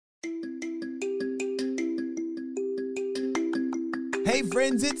Hey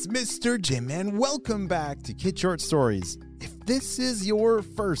friends, it's Mr. Jim and welcome back to Kid Short Stories. If this is your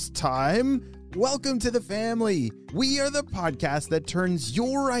first time, welcome to the family. We are the podcast that turns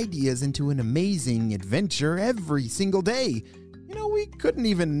your ideas into an amazing adventure every single day. You know, we couldn't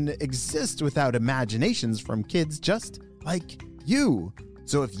even exist without imaginations from kids just like you.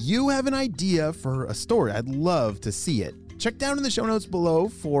 So if you have an idea for a story, I'd love to see it. Check down in the show notes below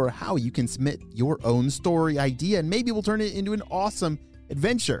for how you can submit your own story idea, and maybe we'll turn it into an awesome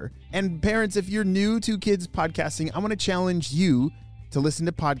adventure. And parents, if you're new to kids podcasting, I want to challenge you to listen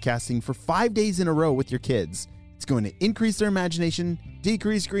to podcasting for 5 days in a row with your kids. It's going to increase their imagination,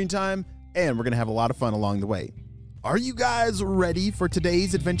 decrease screen time, and we're going to have a lot of fun along the way. Are you guys ready for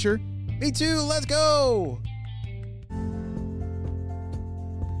today's adventure? Me too, let's go!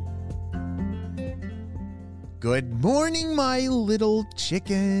 Good morning, my little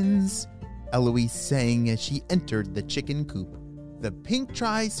chickens, Eloise sang as she entered the chicken coop. The pink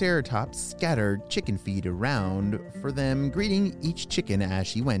triceratops scattered chicken feed around for them, greeting each chicken as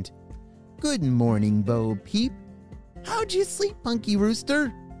she went. Good morning, Bo Peep. How'd you sleep, Punky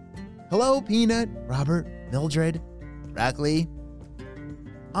Rooster? Hello, Peanut, Robert, Mildred, Broccoli.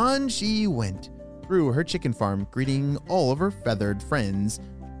 On she went through her chicken farm, greeting all of her feathered friends.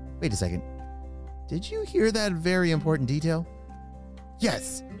 Wait a second. Did you hear that very important detail?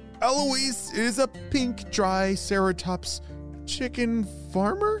 Yes, Eloise is a pink triceratops chicken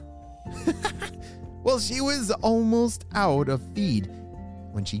farmer? Well, she was almost out of feed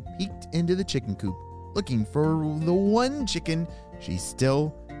when she peeked into the chicken coop, looking for the one chicken she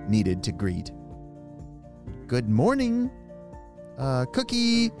still needed to greet. Good morning.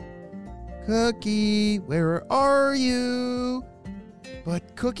 Cookie, where are you?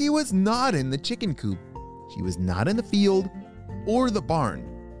 But Cookie was not in the chicken coop. She was not in the field or the barn.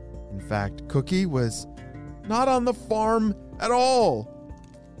 In fact, Cookie was not on the farm at all.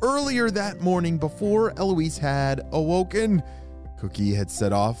 Earlier that morning, before Eloise had awoken, Cookie had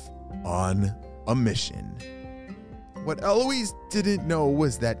set off on a mission. What Eloise didn't know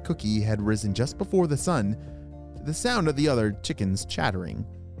was that Cookie had risen just before the sun to the sound of the other chickens chattering.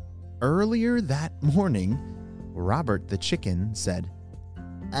 Earlier that morning, Robert the chicken said,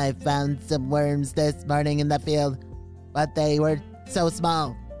 I found some worms this morning in the field, but they were so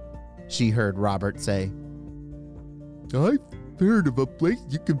small. She heard Robert say. I've heard of a place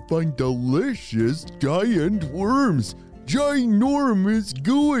you can find delicious giant worms. Ginormous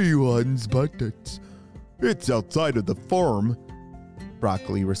gooey ones, but it's outside of the farm.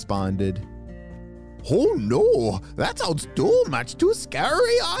 Broccoli responded. Oh no, that sounds too much too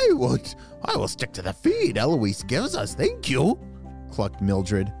scary. I will stick to the feed Eloise gives us, thank you, clucked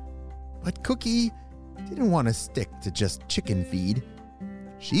Mildred. But Cookie didn't want to stick to just chicken feed.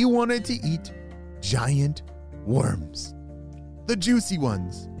 She wanted to eat giant worms, the juicy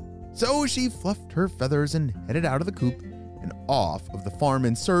ones. So she fluffed her feathers and headed out of the coop and off of the farm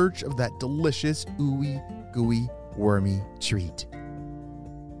in search of that delicious, ooey, gooey, wormy treat.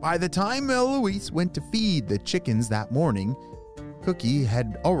 By the time Eloise went to feed the chickens that morning, Cookie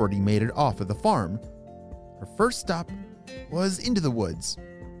had already made it off of the farm. Her first stop was into the woods.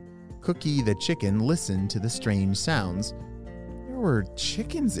 Cookie the chicken listened to the strange sounds. There were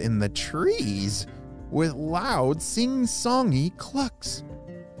chickens in the trees with loud sing-songy clucks.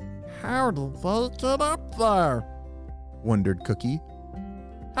 How did they get up there? Wondered Cookie.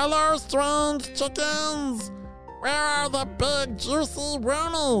 Hello, strange chickens! Where are the big, juicy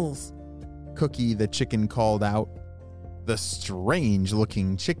wormies? Cookie the chicken called out. The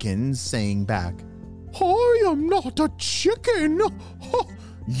strange-looking chickens sang back. I am not a chicken.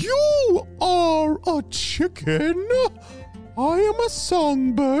 You are a chicken. I am a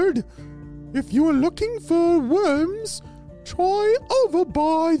songbird. If you are looking for worms, try over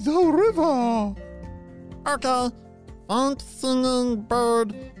by the river. Okay, thanks, singing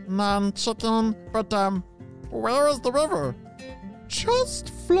bird, non-chicken, but where is the river?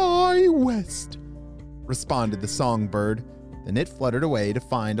 Just fly west, responded the songbird. Then it fluttered away to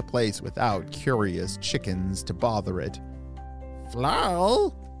find a place without curious chickens to bother it. Fly?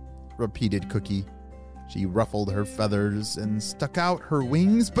 Repeated Cookie. She ruffled her feathers and stuck out her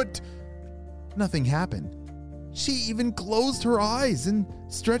wings, but nothing happened. She even closed her eyes and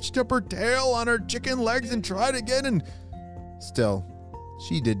stretched up her tail on her chicken legs and tried again, and still,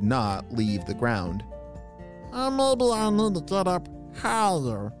 she did not leave the ground. Maybe I need to get up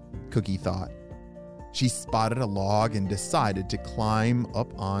higher, Cookie thought. She spotted a log and decided to climb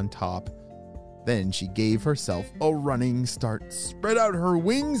up on top. Then she gave herself a running start, spread out her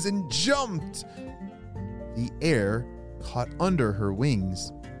wings, and jumped. The air caught under her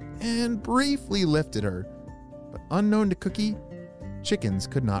wings and briefly lifted her. But unknown to Cookie, chickens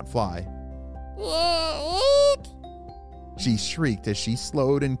could not fly. She shrieked as she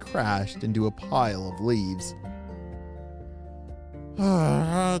slowed and crashed into a pile of leaves.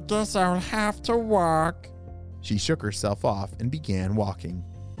 I guess I'll have to walk. She shook herself off and began walking.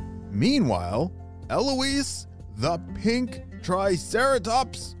 Meanwhile, Eloise, the pink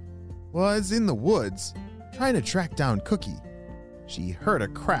triceratops, was in the woods trying to track down Cookie. She heard a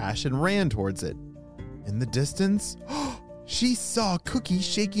crash and ran towards it. In the distance, she saw Cookie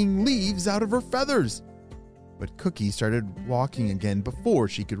shaking leaves out of her feathers. But Cookie started walking again before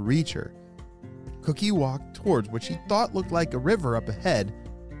she could reach her. Cookie walked towards what she thought looked like a river up ahead,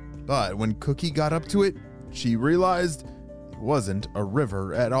 but when Cookie got up to it, she realized it wasn't a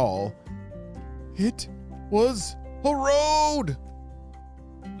river at all. It was a road!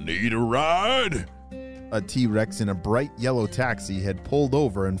 Need a ride? A T-Rex in a bright yellow taxi had pulled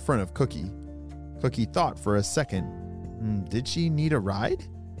over in front of Cookie. Cookie thought for a second. Did she need a ride?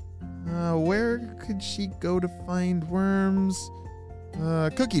 Where could she go to find worms?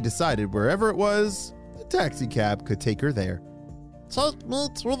 Cookie decided wherever it was, the taxi cab could take her there. Take me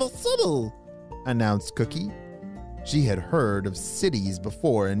to the city, announced Cookie. She had heard of cities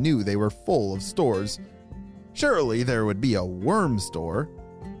before and knew they were full of stores. Surely there would be a worm store.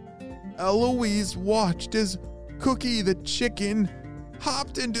 Eloise watched as Cookie the chicken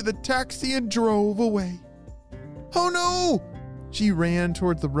hopped into the taxi and drove away. Oh no! She ran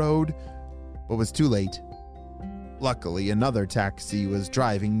toward the road, but was too late. Luckily, another taxi was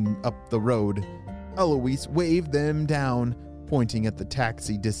driving up the road. Eloise waved them down, pointing at the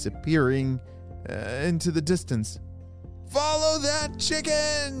taxi disappearing into the distance. Follow that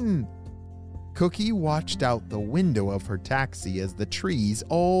chicken! Cookie watched out the window of her taxi as the trees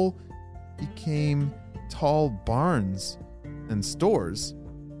all became tall barns and stores.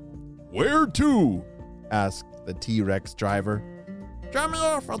 Where to? Asked the T-Rex driver. Drop me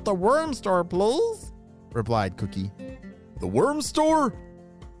off at the worm store, please, replied Cookie. The worm store?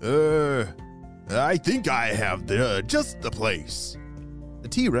 I think I have just the place. The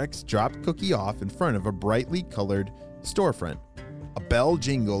T-Rex dropped Cookie off in front of a brightly colored storefront. A bell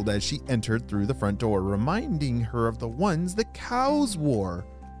jingled as she entered through the front door, reminding her of the ones the cows wore.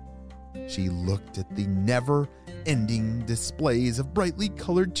 She looked at the never-ending displays of brightly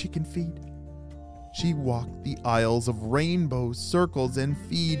colored chicken feed. She walked the aisles of rainbow circles and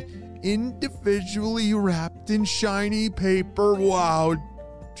feed individually wrapped in shiny paper. Wow,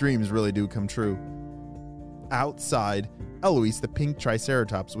 dreams really do come true. Outside, Eloise the pink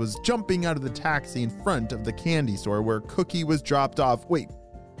triceratops was jumping out of the taxi in front of the candy store where Cookie was dropped off. Wait,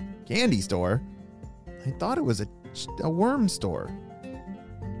 candy store? I thought it was a worm store.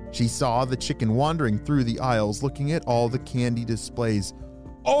 She saw the chicken wandering through the aisles looking at all the candy displays.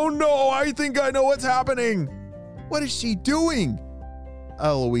 Oh no, I think I know what's happening! What is she doing?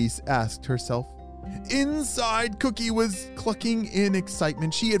 Eloise asked herself. Inside, Cookie was clucking in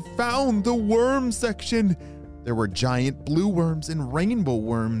excitement. She had found the worm section. There were giant blue worms and rainbow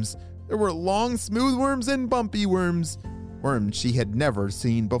worms. There were long, smooth worms and bumpy worms. Worms she had never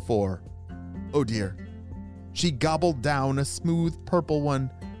seen before. Oh dear. She gobbled down a smooth purple one.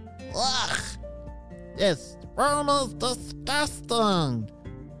 Ugh! This worm is disgusting!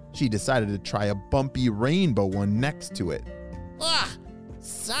 She decided to try a bumpy rainbow one next to it. Ugh!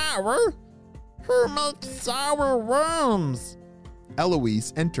 Sour? Who makes sour worms?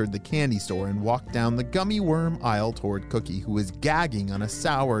 Eloise entered the candy store and walked down the gummy worm aisle toward Cookie, who was gagging on a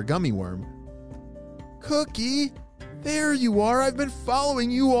sour gummy worm. Cookie, there you are. I've been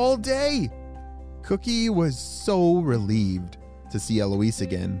following you all day. Cookie was so relieved to see Eloise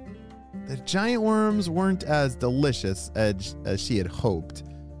again. The giant worms weren't as delicious as she had hoped.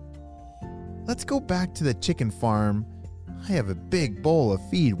 Let's go back to the chicken farm. I have a big bowl of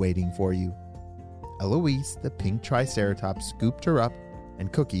feed waiting for you. Eloise, the pink triceratops, scooped her up,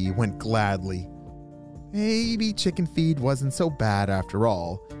 and Cookie went gladly. Maybe chicken feed wasn't so bad after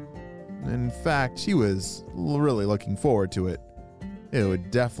all. In fact, she was really looking forward to it. It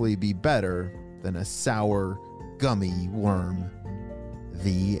would definitely be better than a sour, gummy worm.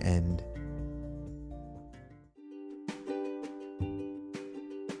 The end.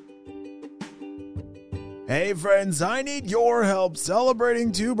 Hey friends, I need your help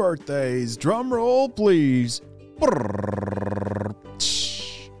celebrating 2 birthdays. Drum roll, please.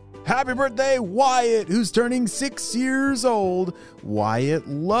 Happy birthday, Wyatt, who's turning 6 years old. Wyatt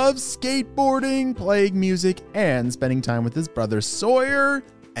loves skateboarding, playing music, and spending time with his brothers Sawyer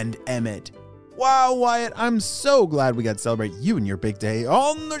and Emmett. Wow, Wyatt, I'm so glad we got to celebrate you and your big day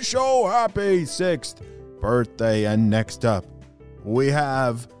on the show. Happy 6th birthday. And next up, we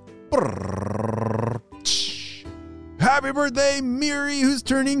have... Happy birthday, Miri, who's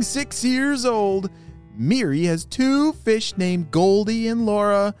turning 6 years old. Miri has 2 fish named Goldie and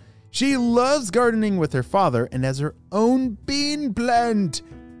Laura. She loves gardening with her father and has her own bean plant.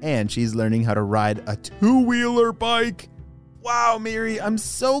 And she's learning how to ride a 2-wheeler bike. Wow, Miri, I'm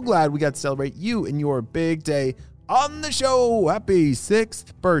so glad we got to celebrate you and your big day on the show. Happy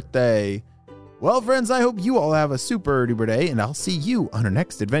 6th birthday. Well, friends, I hope you all have a super duper day, and I'll see you on our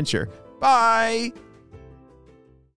next adventure. Bye.